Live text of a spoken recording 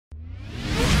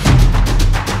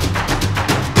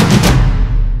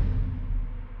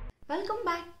Welcome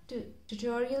back to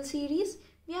tutorial series.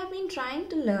 We have been trying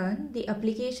to learn the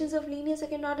applications of linear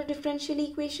second order differential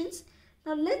equations.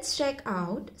 Now let's check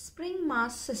out spring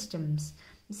mass systems.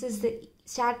 This is the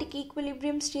static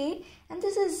equilibrium state, and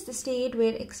this is the state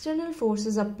where external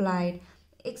forces applied.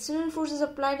 External forces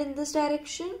applied in this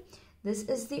direction. This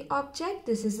is the object,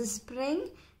 this is the spring,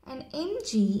 and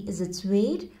mg is its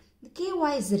weight. The ky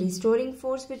is the restoring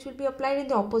force which will be applied in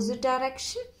the opposite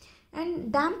direction.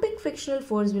 And damping frictional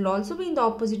force will also be in the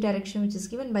opposite direction, which is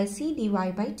given by C dy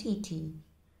by dt.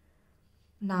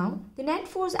 Now, the net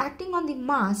force acting on the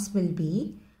mass will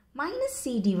be minus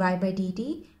C dy by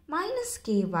dt minus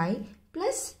ky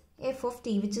plus f of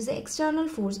t, which is the external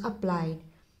force applied.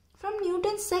 From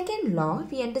Newton's second law,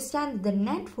 we understand that the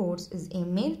net force is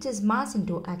ma, which is mass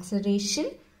into acceleration.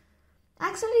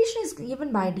 Acceleration is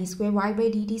given by d square y by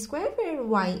dt square, where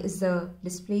y is the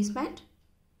displacement.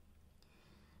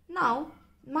 Now,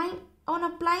 on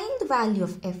applying the value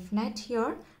of f net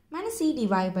here, minus c dy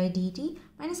by dt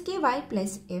minus ky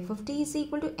plus f of t is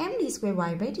equal to md square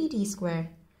y by dt square.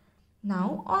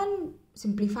 Now, on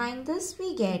simplifying this,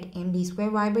 we get md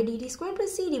square y by dt square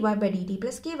plus c dy by dt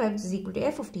plus ky, which is equal to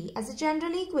f of t, as a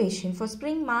general equation for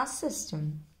spring mass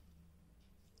system.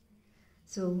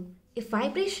 So, if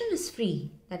vibration is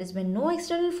free, that is when no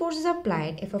external force is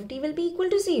applied, f of t will be equal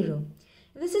to 0.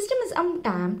 If the system is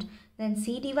undamped, then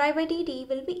c dy by dt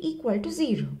will be equal to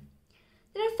 0.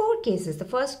 There are 4 cases. The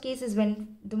first case is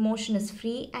when the motion is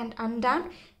free and undamped.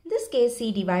 In this case,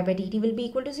 c dy by dt will be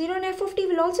equal to 0 and f of t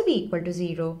will also be equal to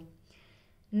 0.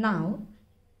 Now,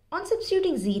 on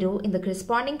substituting 0 in the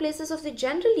corresponding places of the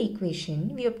general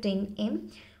equation, we obtain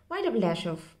m y double dash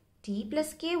of t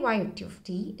plus ky of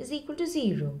t is equal to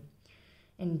 0.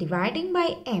 And dividing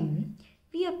by m,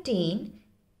 we obtain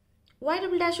y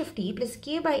double dash of t plus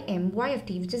k by m y of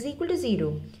t, which is equal to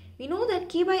 0. We know that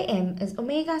k by m is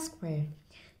omega square.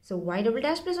 So y double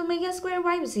dash plus omega square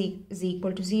y is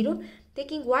equal to 0.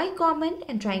 Taking y common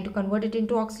and trying to convert it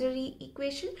into auxiliary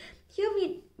equation, here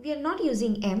we are not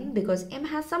using m because m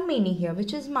has some meaning here,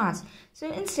 which is mass.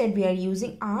 So instead we are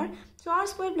using r. So r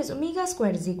square plus omega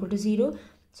square is equal to 0.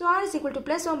 So r is equal to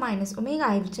plus or minus omega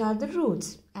I, which are the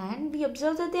roots. And we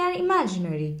observe that they are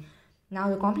imaginary. Now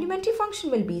the complementary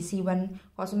function will be c1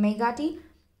 cos omega t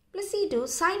plus c2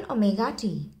 sin omega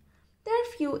t. There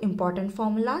are few important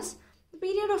formulas. The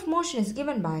period of motion is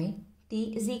given by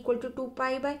t is equal to 2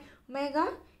 pi by omega,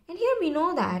 and here we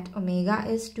know that omega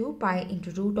is 2 pi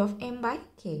into root of m by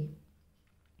k.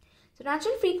 So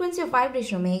natural frequency of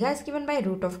vibration omega is given by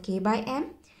root of k by m.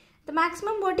 The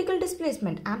maximum vertical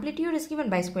displacement amplitude is given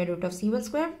by square root of c1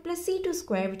 square plus c2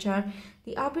 square, which are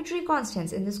the arbitrary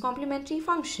constants in this complementary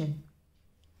function.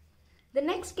 The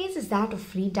next case is that of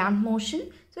free damped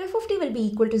motion. So f of t will be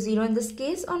equal to 0 in this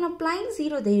case. On applying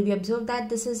 0 there, we observe that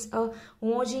this is a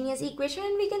homogeneous equation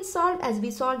and we can solve as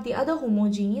we solved the other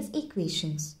homogeneous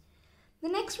equations. The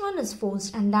next one is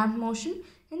forced and damped motion.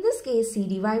 In this case, c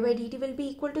dy by dt will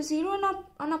be equal to 0, and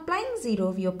on applying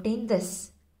 0 we obtain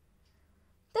this.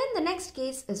 Then the next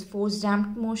case is forced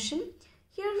damped motion.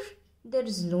 Here there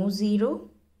is no 0.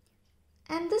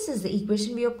 And this is the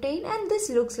equation we obtain, and this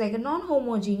looks like a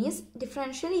non-homogeneous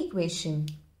differential equation.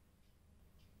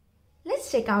 Let's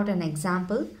check out an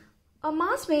example. A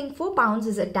mass weighing 4 pounds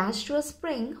is attached to a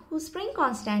spring whose spring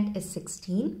constant is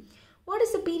 16. What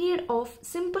is the period of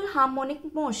simple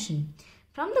harmonic motion?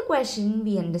 From the question,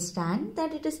 we understand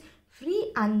that it is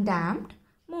free undamped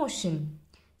motion.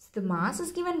 The mass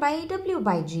is given by W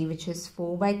by G, which is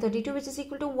 4 by 32, which is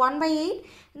equal to 1 by 8.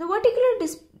 And the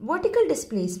vertical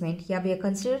displacement, here we are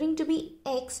considering to be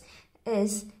x,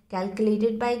 is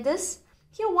calculated by this.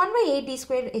 Here 1 by 8 d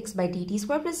square x by dt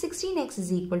square plus 16x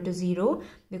is equal to 0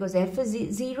 because f is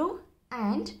 0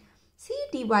 and c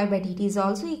dy by dt is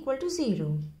also equal to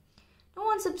 0. Now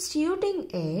on substituting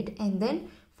it and then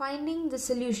finding the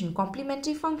solution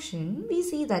complementary function, we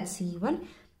see that c1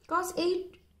 cos 8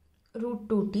 root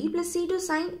 2t plus c2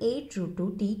 sin 8 root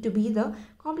 2t to be the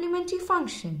complementary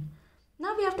function.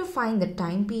 Now we have to find the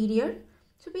time period.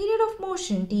 So period of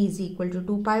motion t is equal to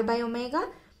 2 pi by omega.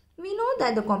 We know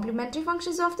that the complementary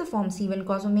function is of the form c1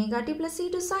 cos omega t plus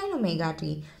c2 sin omega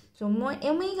t. So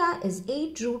omega is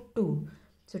 8 root 2.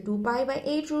 So 2 pi by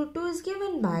 8 root 2 is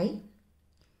given by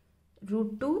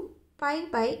root 2 pi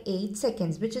by 8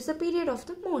 seconds, which is the period of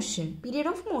the motion.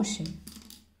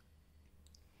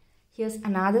 Here's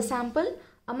another sample.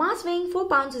 A mass weighing 4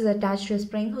 pounds is attached to a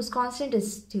spring whose constant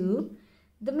is 2.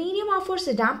 The medium offers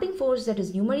a damping force that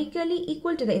is numerically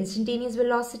equal to the instantaneous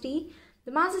velocity.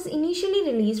 The mass is initially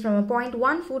released from a point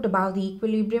 1 foot above the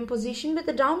equilibrium position with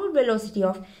a downward velocity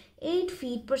of 8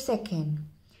 feet per second.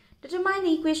 Determine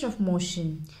the equation of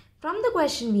motion. From the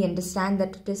question we understand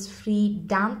that it is free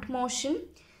damped motion.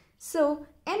 So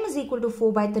m is equal to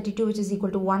 4 by 32, which is equal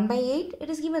to 1 by 8.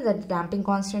 It is given that the damping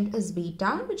constant is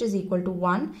beta, which is equal to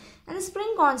 1, and the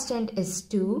spring constant is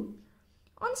 2.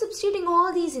 On substituting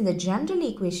all these in the general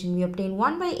equation, we obtain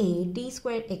 1 by 8 d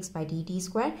squared x by dt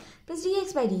squared plus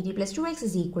dx by dt plus 2x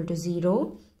is equal to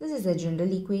 0. This is the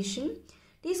general equation.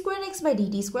 D squared x by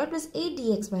dt squared plus 8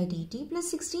 dx by dt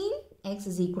plus 16x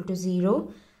is equal to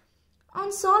 0. On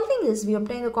solving this, we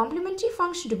obtain the complementary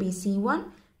function to be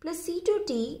c1 plus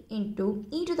c2t into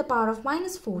e to the power of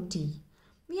minus 4t.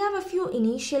 We have a few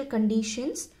initial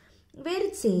conditions where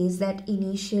it says that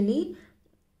initially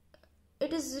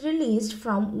it is released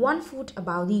from 1 foot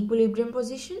above the equilibrium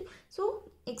position.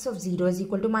 So x of 0 is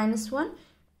equal to minus 1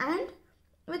 and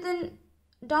with a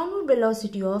downward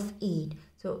velocity of 8.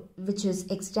 So which is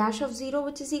x dash of 0,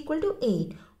 which is equal to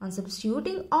 8. On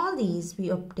substituting all these, we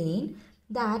obtain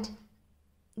that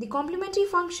the complementary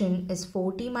function is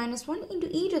 4t minus 1 into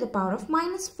e to the power of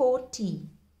minus 4t.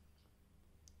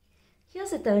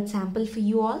 Here's a third sample for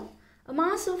you all. A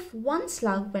mass of one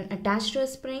slug when attached to a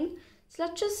spring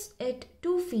sludges it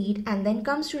 2 feet and then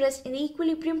comes to rest in the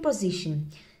equilibrium position.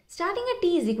 Starting at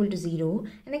t is equal to 0,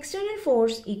 an external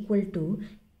force equal to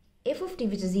f of t,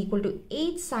 which is equal to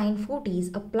 8 sine 4t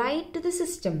is applied to the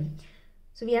system.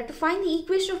 So we have to find the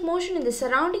equation of motion in the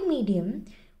surrounding medium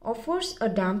offers a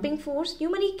damping force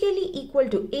numerically equal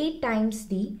to 8 times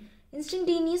the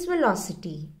instantaneous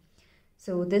velocity.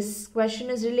 So this question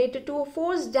is related to a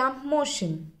force damped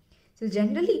motion. So the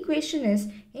general equation is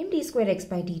md square x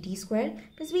by dt square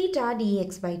plus beta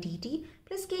dx by dt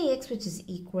plus kx, which is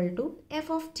equal to f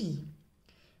of t.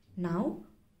 Now,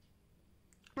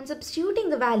 on substituting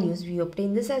the values, we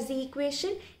obtain this as the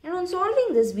equation, and on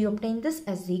solving this, we obtain this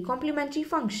as the complementary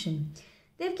function.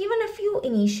 They have given a few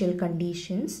initial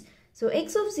conditions. So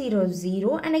x of 0 is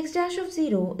 0 and x dash of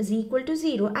 0 is equal to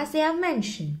 0 as they have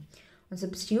mentioned. On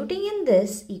substituting in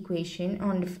this equation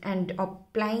and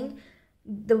applying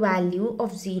the value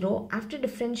of 0 after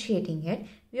differentiating it,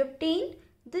 we obtain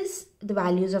the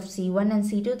values of c1 and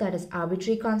c2, that is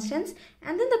arbitrary constants,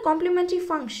 and then the complementary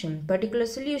function, particular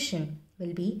solution,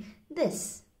 will be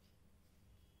this.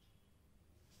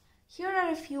 Here are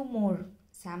a few more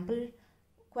sample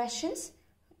questions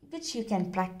which you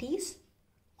can practice.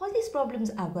 All these problems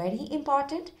are very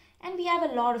important and we have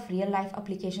a lot of real life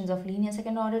applications of linear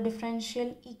second order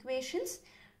differential equations.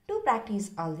 Do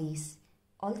practice all these.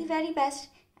 All the very best,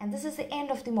 and this is the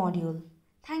end of the module.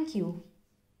 Thank you.